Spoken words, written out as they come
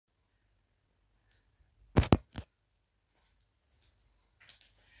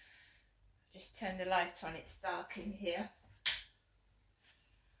just turn the light on, it's dark in here.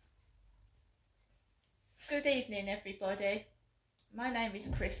 Good evening everybody, my name is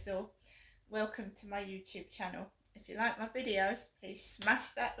Crystal. Welcome to my YouTube channel. If you like my videos, please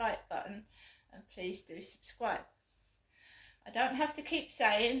smash that like button and please do subscribe. I don't have to keep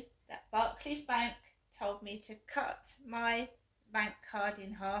saying that Barclays Bank told me to cut my bank card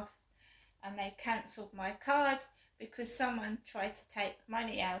in half and they cancelled my card because someone tried to take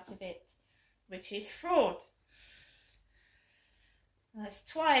money out of it, which is fraud. That's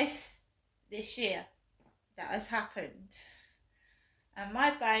twice this year that has happened, and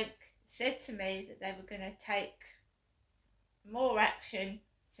my bank said to me that they were going to take more action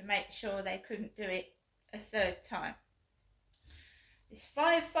to make sure they couldn't do it a third time. It's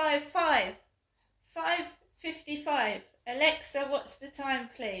 5:55, 5:55. Alexa, what's the time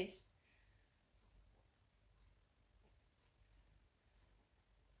please?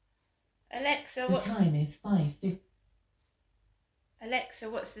 Alexa, the time is 5:50. Alexa,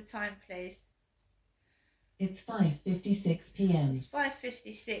 what's the time please? It's 5:56 p.m. It's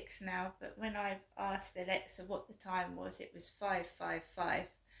 5:56 now, but when I asked Alexa what the time was, it was 5:55.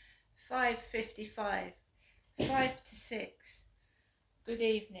 5:55. 5 to 6. Good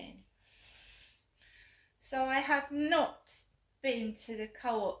evening. So I have not been to the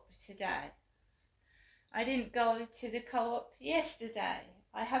co-op today. I didn't go to the co-op yesterday.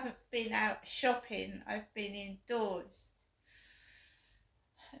 I haven't been out shopping. I've been indoors.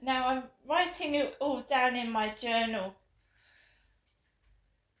 Now I'm writing it all down in my journal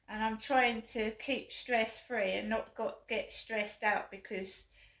and I'm trying to keep stress free and not get stressed out because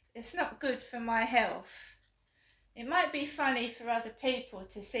it's not good for my health. It might be funny for other people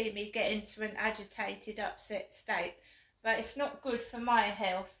to see me get into an agitated, upset state, but it's not good for my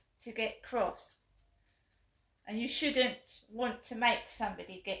health to get cross. And you shouldn't want to make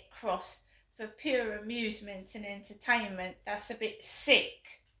somebody get cross for pure amusement and entertainment. That's a bit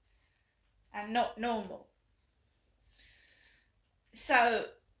sick and not normal. So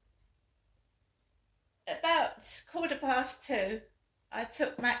about 2:15, I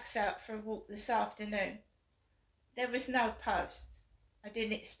took Max out for a walk this afternoon. There was no post. I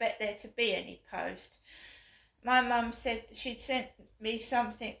didn't expect there to be any post. My mum said she'd sent me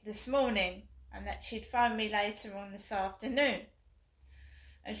something this morning and that she'd phone me later on this afternoon.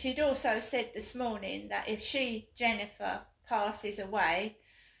 And she'd also said this morning that if she, Jennifer, passes away,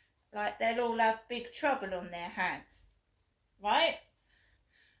 like they'll all have big trouble on their hands, right?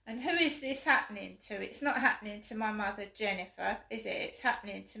 And who is this happening to? It's not happening to my mother Jennifer, is it? It's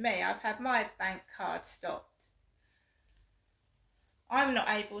happening to me. I've had my bank card stopped. I'm not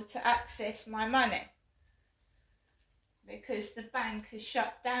able to access my money because the bank is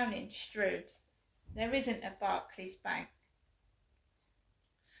shut down in Strood. There isn't a Barclays Bank.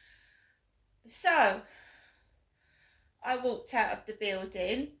 So I walked out of the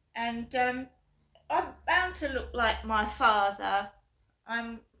building and I'm bound to look like my father.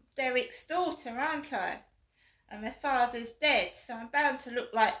 I'm Derek's daughter, aren't I? And my father's dead, so I'm bound to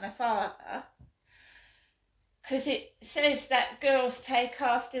look like my father. Because it says that girls take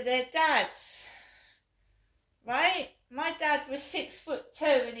after their dads, right? My dad was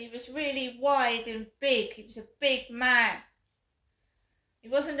 6'2" and he was really wide and big. He was a big man. He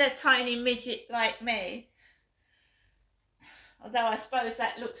wasn't a tiny midget like me. Although I suppose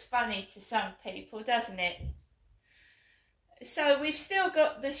that looks funny to some people, doesn't it? So we've still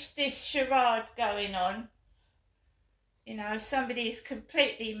got this charade going on. You know, somebody's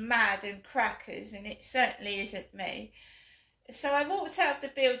completely mad and crackers, and it certainly isn't me. So I walked out of the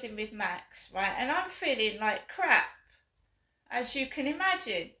building with Max, right, and I'm feeling like crap, as you can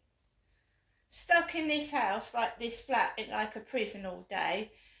imagine. Stuck in this house, like this flat, like a prison all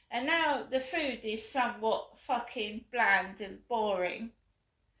day, and now the food is somewhat fucking bland and boring,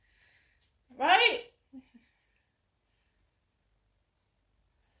 right?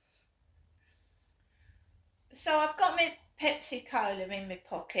 So I've got my Pepsi Cola in my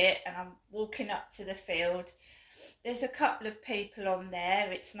pocket and I'm walking up to the field. There's a couple of people on there.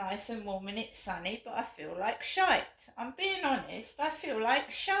 It's nice and warm and it's sunny, but I feel like shite. I'm being honest, I feel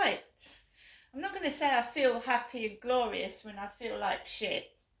like shite. I'm not going to say I feel happy and glorious when I feel like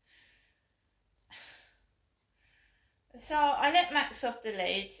shit. So I let Max off the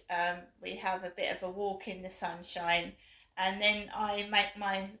lead. We have a bit of a walk in the sunshine and then I make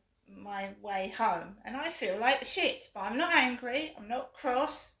my way home and I feel like shit, but I'm not angry, I'm not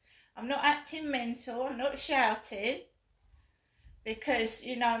cross, I'm not acting mental, I'm not shouting, because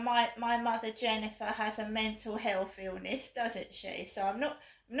you know my mother Jennifer has a mental health illness, doesn't she? So I'm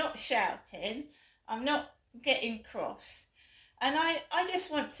not shouting, I'm not getting cross. And I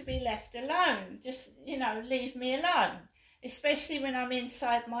just want to be left alone. Just, you know, leave me alone. Especially when I'm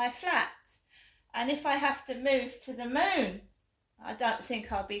inside my flat. And if I have to move to the moon, I don't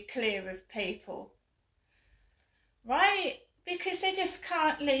think I'll be clear of people. Right? Because they just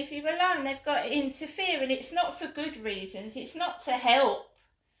can't leave you alone. They've got to interfere, and it's not for good reasons. It's not to help.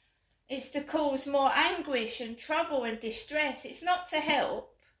 It's to cause more anguish and trouble and distress. It's not to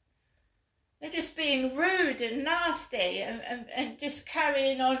help. They're just being rude and nasty and just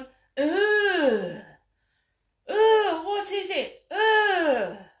carrying on. Ugh. Ugh, what is it?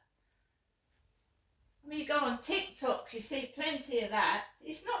 Ugh. I mean, you go on TikTok, you see plenty of that.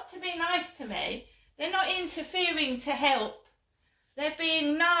 It's not to be nice to me. They're not interfering to help. They're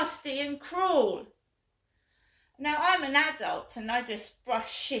being nasty and cruel. Now, I'm an adult and I just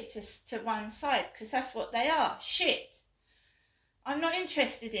brush shit to one side because that's what they are, shit. I'm not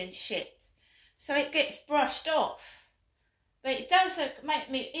interested in shit. So it gets brushed off. But it does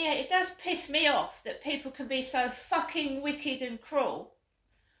make me, yeah, it does piss me off that people can be so fucking wicked and cruel.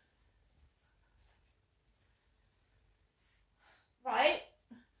 Right?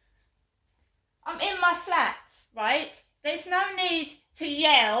 I'm in my flat, right? There's no need to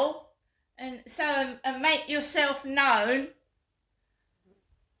yell and make yourself known.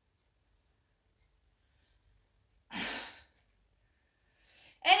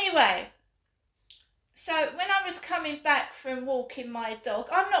 Anyway, so when I was coming back from walking my dog,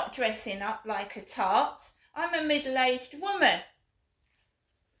 I'm not dressing up like a tart. I'm a middle-aged woman.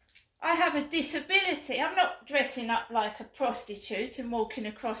 I have a disability. I'm not dressing up like a prostitute and walking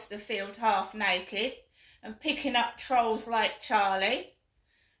across the field half naked and picking up trolls like Charlie.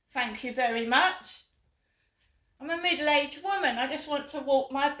 Thank you very much. I'm a middle-aged woman. I just want to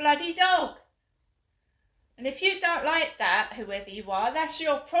walk my bloody dog. And if you don't like that, whoever you are, that's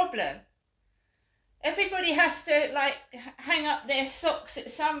your problem. Everybody has to, like, hang up their socks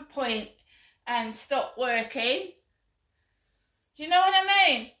at some point and stop working. Do you know what I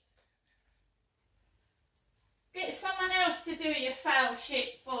mean? Get someone else to do your foul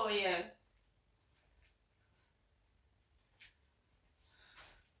shit for you.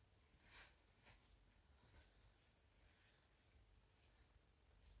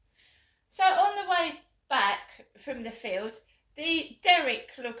 So on the way back from the field, the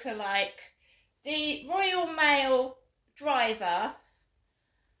Derek lookalike, the Royal Mail driver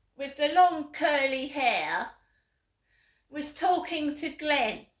with the long curly hair, was talking to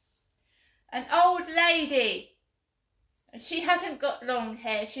Glenn, an old lady, and she hasn't got long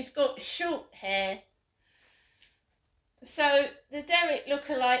hair, she's got short hair. So the Derek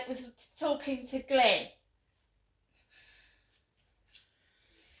lookalike was talking to Glenn.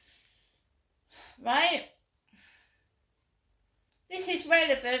 Right? This is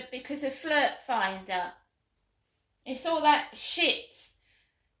relevant because of Flirt Finder. It's all that shit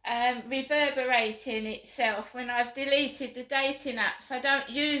reverberating itself when I've deleted the dating apps. I don't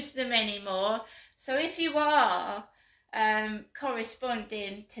use them anymore. So if you are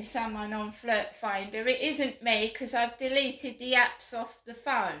corresponding to someone on Flirt Finder, it isn't me because I've deleted the apps off the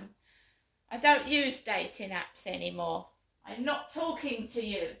phone. I don't use dating apps anymore. I'm not talking to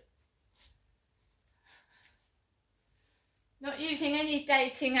you. Not using any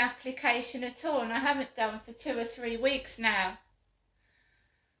dating application at all, and I haven't done for 2 or 3 weeks now.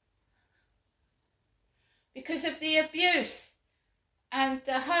 Because of the abuse and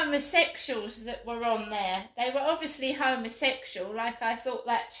the homosexuals that were on there. They were obviously homosexual, like I thought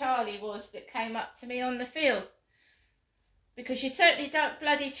that Charlie was that came up to me on the field. Because you certainly don't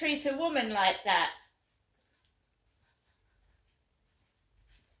bloody treat a woman like that.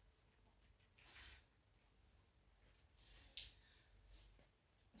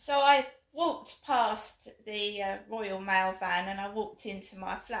 So I walked past the Royal Mail van and I walked into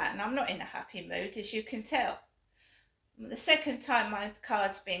my flat, and I'm not in a happy mood, as you can tell. The second time my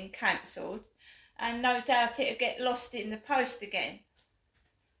card's been cancelled, and no doubt it'll get lost in the post again.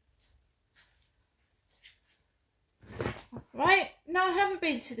 Right? No, I haven't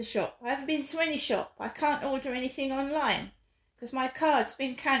been to the shop. I haven't been to any shop. I can't order anything online because my card's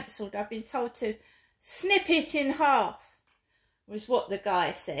been cancelled. I've been told to snip it in half, was what the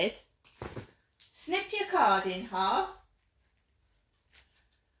guy said. Snip your card in half.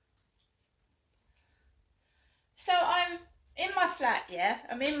 So I'm in my flat, yeah.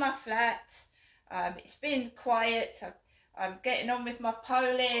 I'm in my flat. It's been quiet. I'm getting on with my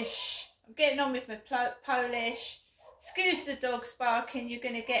Polish. Excuse the dogs barking. You're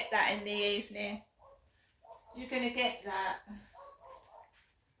going to get that in the evening. You're going to get that.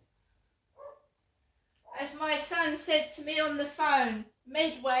 As my son said to me on the phone,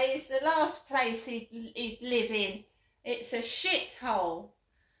 Medway is the last place he'd live in. It's a shithole.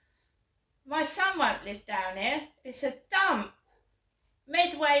 My son won't live down here. It's a dump.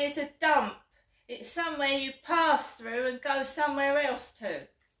 Medway is a dump. It's somewhere you pass through and go somewhere else to.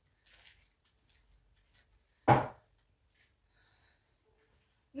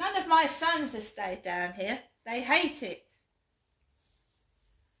 None of my sons have stayed down here. They hate it.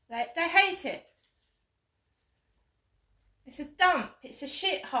 They hate it. It's a dump. It's a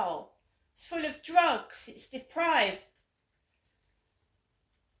shithole. It's full of drugs. It's deprived.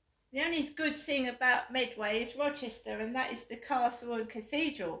 The only good thing about Medway is Rochester, and that is the castle and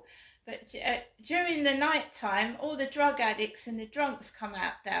cathedral. But during the night time, all the drug addicts and the drunks come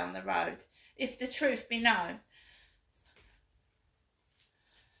out down the road, if the truth be known.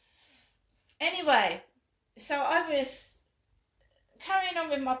 Anyway, so I was carrying on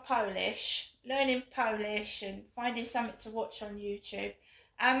with my Polish, learning Polish and finding something to watch on YouTube.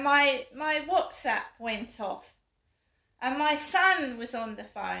 And my WhatsApp went off. And my son was on the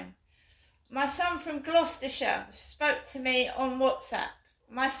phone. My son from Gloucestershire spoke to me on WhatsApp.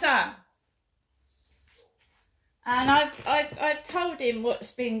 My son. And I've told him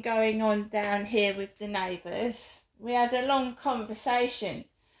what's been going on down here with the neighbours. We had a long conversation,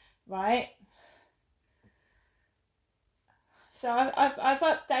 right? So I've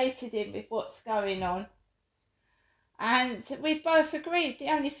updated him with what's going on. And we've both agreed the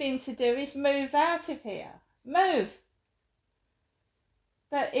only thing to do is move out of here. Move.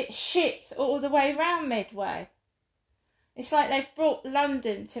 But it's shit all the way round Medway. It's like they've brought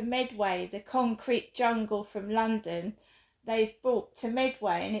London to Medway, the concrete jungle from London they've brought to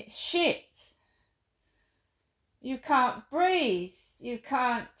Medway, and it's shit. You can't breathe. You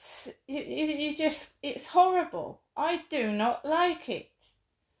can't, you just, it's horrible. I do not like it.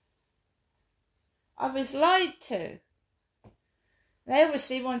 I was lied to. They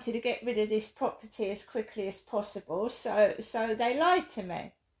obviously wanted to get rid of this property as quickly as possible, so they lied to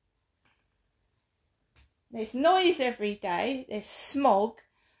me. There's noise every day, there's smog,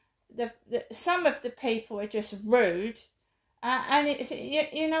 some of the people are just rude, and it's,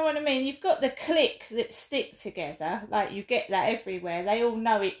 you know what I mean, you've got the clique that stick together, like you get that everywhere, they all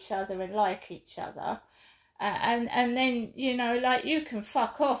know each other and like each other, and then, you know, like you can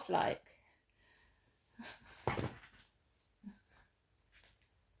fuck off, like.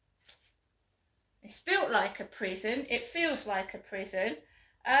 It's built like a prison, it feels like a prison,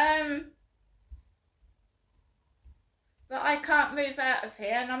 but I can't move out of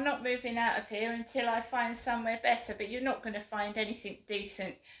here, and I'm not moving out of here until I find somewhere better. But you're not going to find anything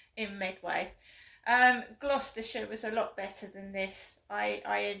decent in Medway. Gloucestershire was a lot better than this. I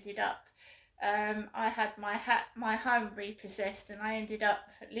ended up, I had my home repossessed, and I ended up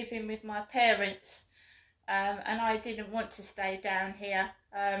living with my parents, and I didn't want to stay down here.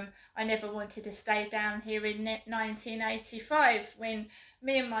 I never wanted to stay down here in 1985 when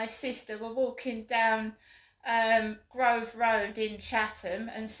me and my sister were walking down Grove Road in Chatham,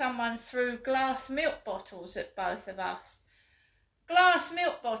 and someone threw glass milk bottles at both of us. Glass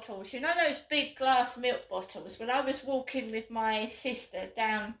milk bottles, you know those big glass milk bottles? Well, I was walking with my sister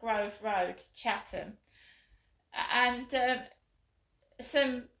down Grove Road, Chatham, and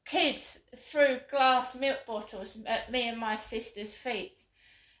some kids threw glass milk bottles at me and my sister's feet.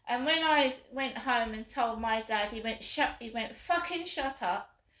 And when I went home and told my dad, he went, fucking shut up.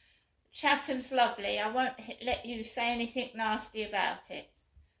 Chatham's lovely, I won't let you say anything nasty about it.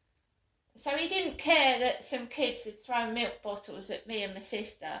 So he didn't care that some kids had thrown milk bottles at me and my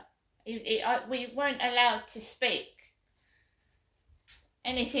sister. We weren't allowed to speak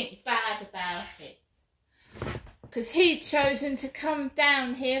anything bad about it, because he'd chosen to come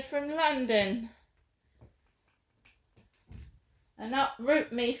down here from London and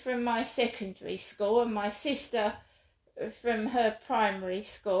uproot me from my secondary school, and my sister from her primary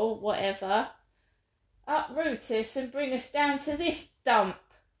school, whatever, uproot us and bring us down to this dump.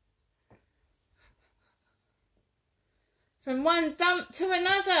 From one dump to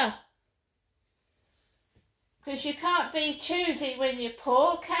another. Because you can't be choosy when you're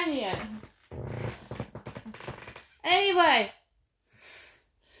poor, can you? Anyway,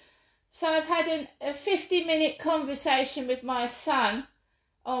 so I've had a 50-minute conversation with my son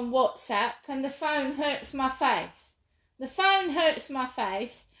on WhatsApp, and the phone hurts my face. The phone hurts my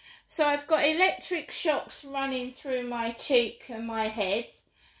face, so I've got electric shocks running through my cheek and my head.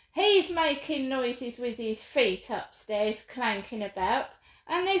 He's making noises with his feet upstairs, clanking about,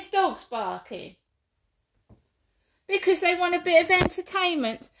 and there's dogs barking. Because they want a bit of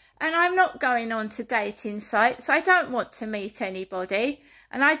entertainment, and I'm not going on to dating sites. I don't want to meet anybody,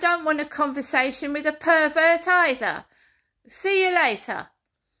 and I don't want a conversation with a pervert either. See you later.